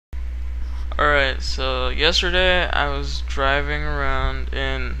Alright, so yesterday I was driving around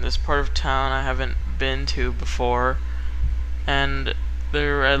in this part of town I haven't been to before, and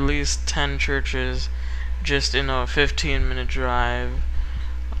there were at least 10 churches just in a 15-minute drive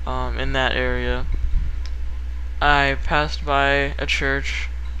in that area. I passed by a church,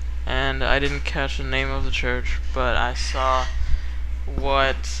 and I didn't catch the name of the church, but I saw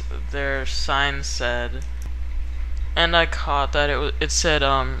what their sign said, and I caught that it said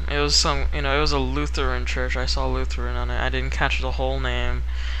it was it was a Lutheran church. I saw Lutheran on it. I didn't catch the whole name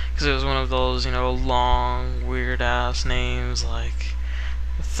because it was one of those long weird ass names like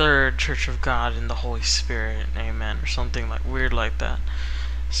the Third Church of God in the Holy Spirit, Amen, or something like weird like that.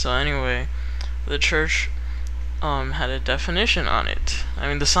 So anyway, the church had a definition on it. I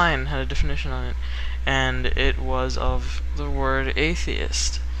mean, the sign had a definition on it, and it was of the word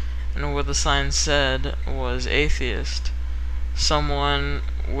atheist. And what the sign said was atheist, someone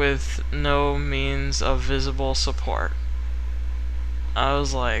with no means of visible support. I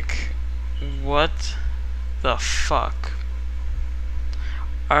was like, what the fuck?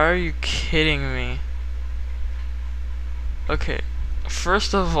 Are you kidding me? Okay,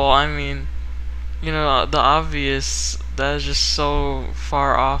 first of all, I mean, the obvious, that is just so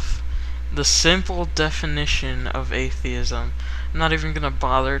far off the simple definition of atheism. I'm not even gonna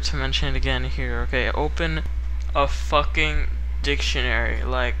bother to mention it again here, okay? Open a fucking dictionary.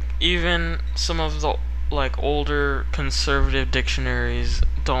 Like, even some of the older conservative dictionaries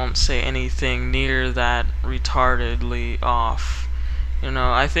don't say anything near that retardedly off.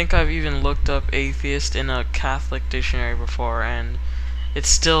 I think I've even looked up atheist in a Catholic dictionary before, and it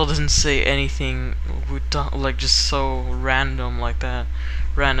still doesn't say anything just so random like that,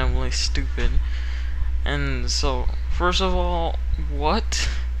 randomly stupid. And so, first of all, what?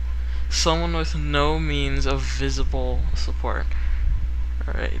 Someone with no means of visible support.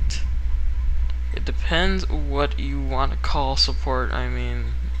 Alright. It depends what you want to call support. I mean,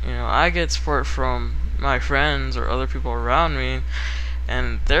 I get support from my friends or other people around me,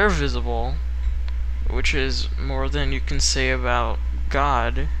 and they're visible, which is more than you can say about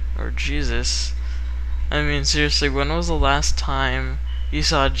God or Jesus. I mean, seriously, when was the last time you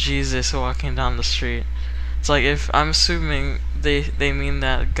saw Jesus walking down the street? It's like, if I'm assuming they mean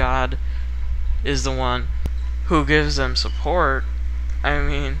that God is the one who gives them support, I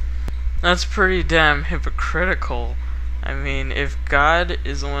mean, that's pretty damn hypocritical. I mean, if God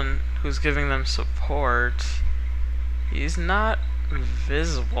is the one who's giving them support, he's not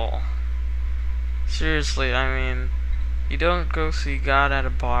visible. Seriously, I mean, you don't go see God at a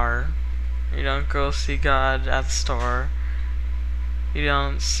bar. You don't go see God at the store. You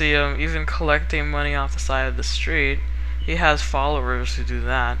don't see him even collecting money off the side of the street. He has followers who do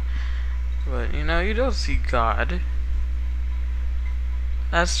that. But, you don't see God.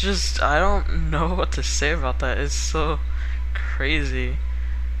 That's just, I don't know what to say about that. It's so crazy.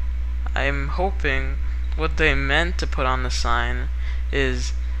 I'm hoping what they meant to put on the sign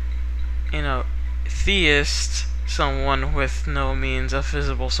is, theist, someone with no means of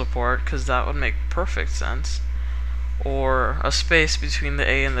visible support, because that would make perfect sense. Or a space between the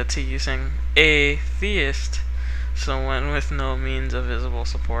A and the T, saying atheist, someone with no means of visible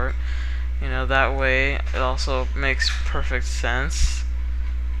support. That way it also makes perfect sense.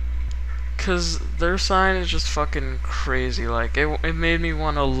 Because their sign is just fucking crazy. Like, it made me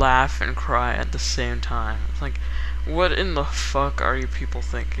want to laugh and cry at the same time. It's like, what in the fuck are you people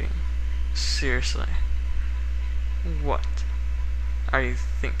thinking? Seriously. What are you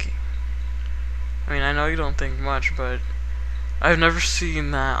thinking? I mean, I know you don't think much, but I've never seen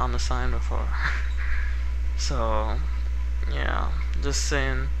that on the sign before. So, yeah, just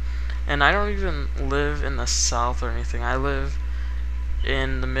saying. And I don't even live in the South or anything. I live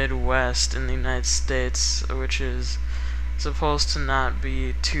in the Midwest in the United States, which is supposed to not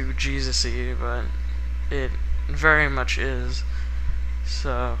be too Jesus-y, but it very much is.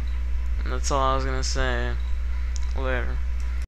 So, that's all I was gonna say. Later.